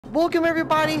Welcome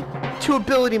everybody to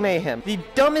Ability Mayhem, the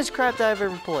dumbest crap that I've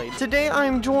ever played. Today I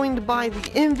am joined by the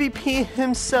MVP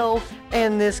himself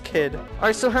and this kid.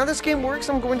 Alright, so how this game works,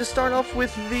 I'm going to start off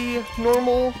with the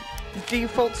normal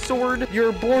default sword.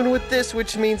 You're born with this,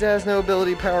 which means it has no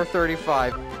ability power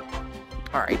 35.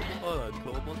 Alright.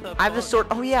 I have the sword.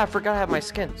 Oh yeah, I forgot I have my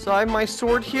skin. So I have my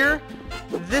sword here.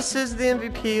 This is the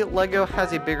MVP. Lego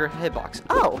has a bigger hitbox.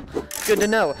 Oh, good to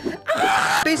know.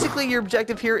 Basically, your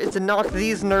objective here is to knock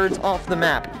these nerds off the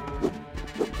map.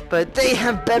 But they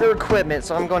have better equipment,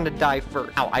 so I'm going to die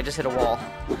first. Ow, I just hit a wall.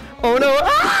 Oh no!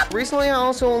 Ah! Recently, I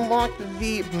also unlocked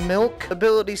the milk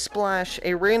ability splash.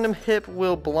 A random hit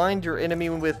will blind your enemy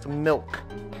with milk.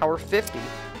 Power 50.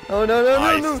 Oh no no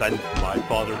no no! I sent my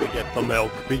father to get the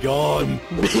milk. Be gone!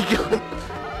 Be gone!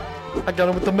 I got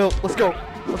him with the milk. Let's go.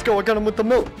 Let's go. I got him with the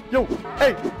milk. Yo,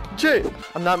 hey, Jay.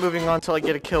 I'm not moving on until I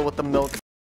get a kill with the milk.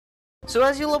 So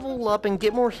as you level up and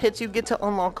get more hits, you get to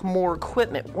unlock more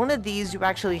equipment. One of these you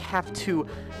actually have to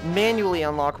manually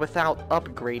unlock without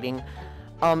upgrading.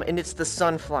 And it's the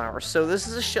sunflower. So this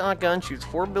is a shotgun, shoots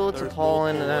 4 bullets with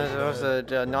pollen, and there's a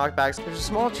knockback. There's a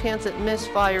small chance it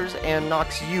misfires and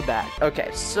knocks you back. Okay,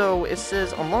 so it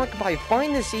says unlock by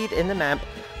find the seed in the map,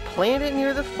 plant it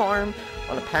near the farm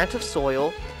on a patch of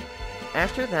soil.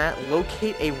 After that,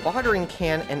 locate a watering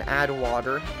can and add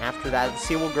water. After that, the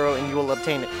seed will grow and you will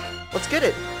obtain it. Let's get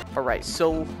it. Alright,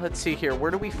 so let's see here.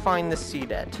 Where do we find the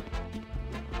seed at?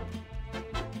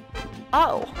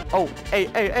 Oh,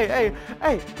 hey.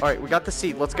 Alright, we got the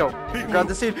seed. Let's go. Grab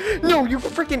the seed. No, you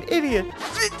freaking idiot.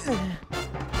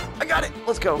 I got it.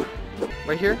 Let's go.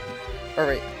 Right here?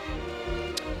 Alright.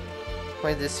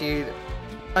 Find the seed.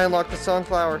 I unlocked the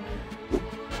sunflower.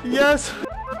 Yes.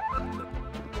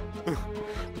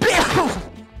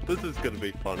 This is gonna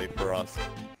be funny for us.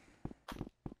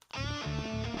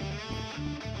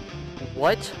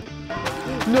 What?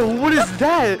 No, what is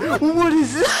that? What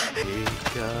is that?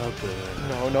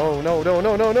 No,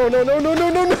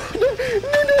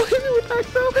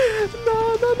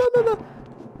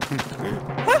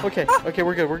 Okay,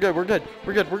 we're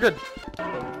good.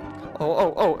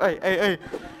 Oh, hey.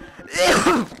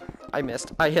 I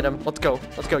missed. I hit him. Let's go,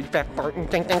 you fat fart.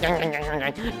 Dang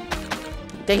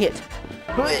it.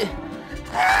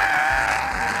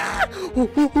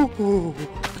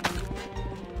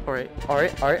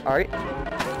 Alright.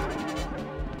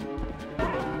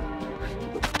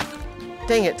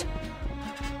 Dang it.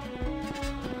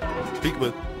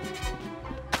 Beakman.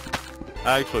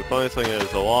 Actually, funny thing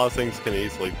is, a lot of things can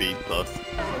easily beat us.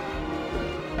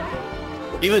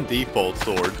 Even default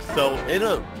swords. So, in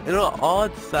an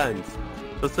odd sense,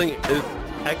 this thing is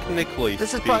technically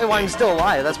This is probably why I'm still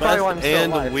alive. That's probably why I'm still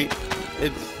alive.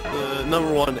 It's the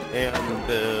 #1 and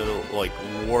the,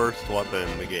 worst weapon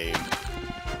in the game.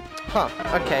 Huh.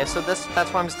 Okay, so that's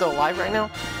why I'm still alive right now?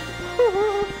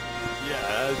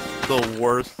 Yeah, it's the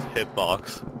worst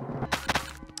hitbox.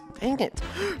 Dang it.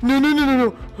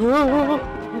 No.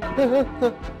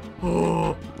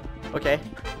 Okay.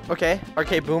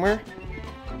 Arcade Boomer.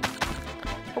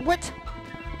 What?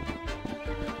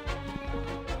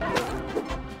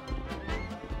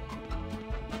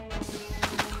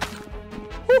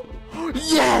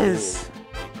 Yes!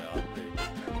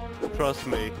 Trust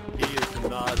me, he is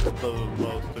not the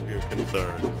most of your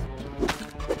concerns.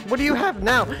 What do you have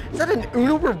now? Is that an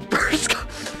Uno reverse?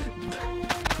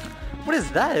 What is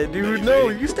that, dude? Maybe. No,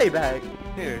 you stay back.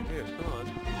 Here, come on.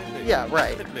 Hit me. Yeah,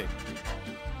 right. Hit me.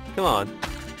 Come on.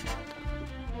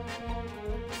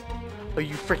 Oh,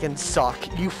 you freaking suck.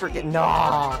 You freaking...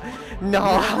 Nah.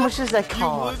 How much does that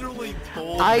cost? You literally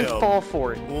told I him fall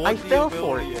for it. I fell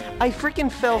for it. I freaking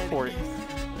fell for it.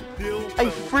 I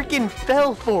freaking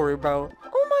fell for it, bro.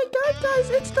 Oh my god, guys,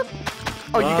 it's the...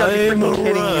 Oh, you gotta be freaking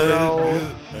kidding me, bro.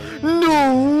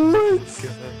 No,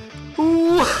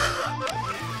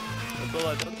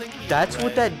 what? That's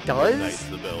what that does?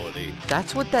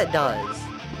 That's what that does?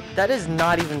 That is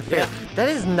not even fair. Yeah. That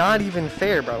is not even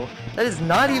fair, bro. That is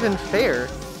not even fair.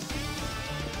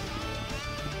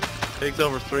 Takes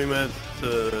over 3 minutes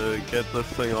to get this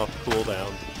thing off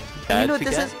cooldown. You know what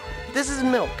this is? This is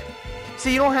milk.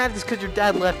 See, you don't have this because your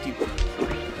dad left you.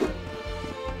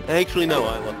 Actually, no,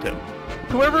 I left him.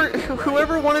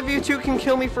 Whoever one of you two can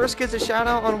kill me first gets a shout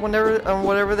out on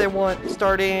whatever they want.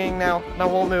 Starting now. I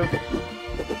won't move.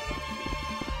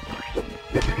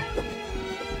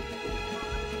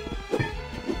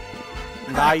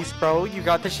 Nice, bro. You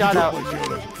got the shout out.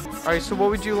 Alright, so what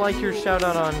would you like your shout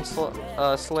out on,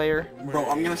 Slayer? Bro,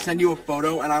 I'm gonna send you a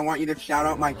photo and I want you to shout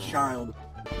out my child.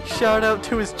 Shout out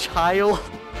to his child?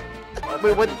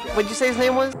 Wait, what'd you say his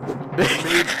name was?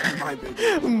 My my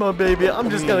baby. My baby, I'm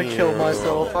just gonna kill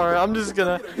myself. Alright, I'm just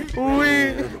gonna.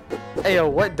 Hey, yo,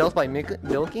 what? Death by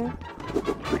milking?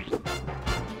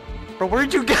 Bro,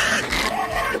 where'd you go?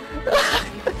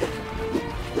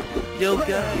 Yo,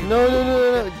 guys.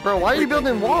 No. Bro, why are you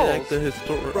building walls? Reenact the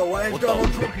historic. Bro, why is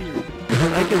Donald Trump here?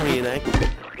 I can reenact.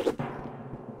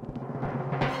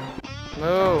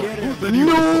 No.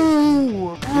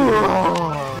 No!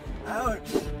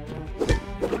 Ouch.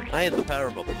 I had the power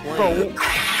of a plane. Bro.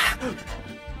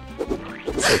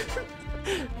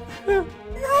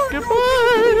 Goodbye!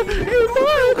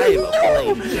 I have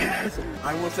a plane.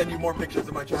 I will send you more pictures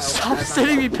of my child. Stop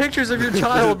sending me pictures of your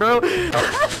child, bro.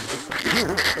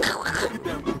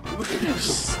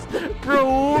 Bro,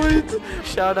 what?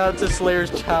 Shout out to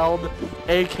Slayer's child,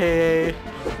 aka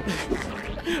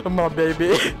my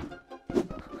baby.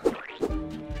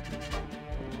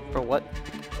 Bro, what?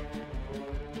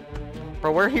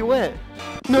 Bro, where he went?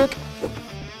 Nope.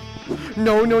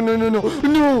 No.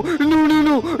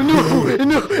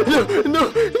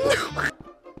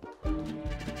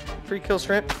 Free kill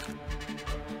shrimp.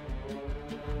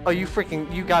 Oh, you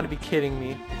gotta be kidding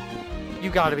me. You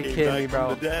gotta be kidding me,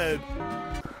 bro.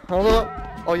 Hold up.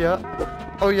 Oh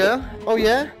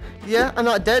yeah. Yeah, I'm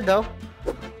not dead though.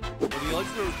 Would you like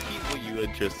to repeat what you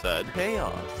had just said?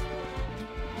 Chaos.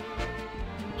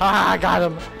 Ah, I got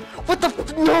him. What the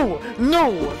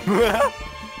no!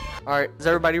 Alright, is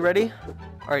everybody ready?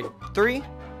 Alright, 3,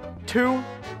 2,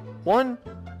 1,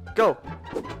 go.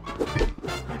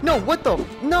 No, what the?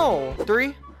 No!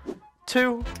 3,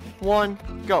 2, 1,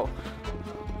 go.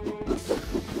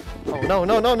 Oh, no.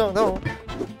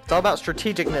 It's all about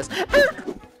strategicness.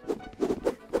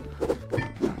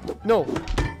 No.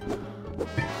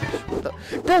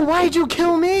 Bro, why'd you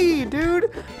kill me,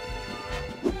 dude?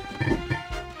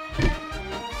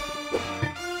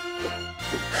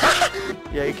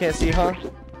 Yeah, you can't see, huh?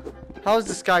 How is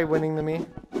this guy winning to me?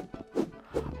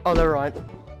 Oh, they're right.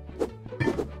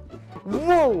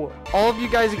 Whoa! All of you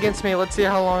guys against me. Let's see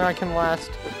how long I can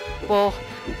last. Well,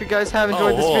 if you guys have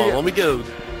enjoyed this video...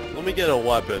 Let me get a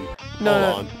weapon. No.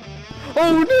 Hold on.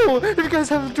 Oh no! If you guys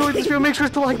have enjoyed this video, make sure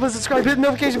to like, subscribe, hit the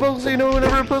notification bell so you know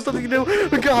whenever I post something new.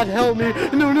 God help me.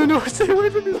 No. Stay away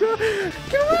from me, bro. Get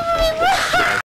away from me, bro.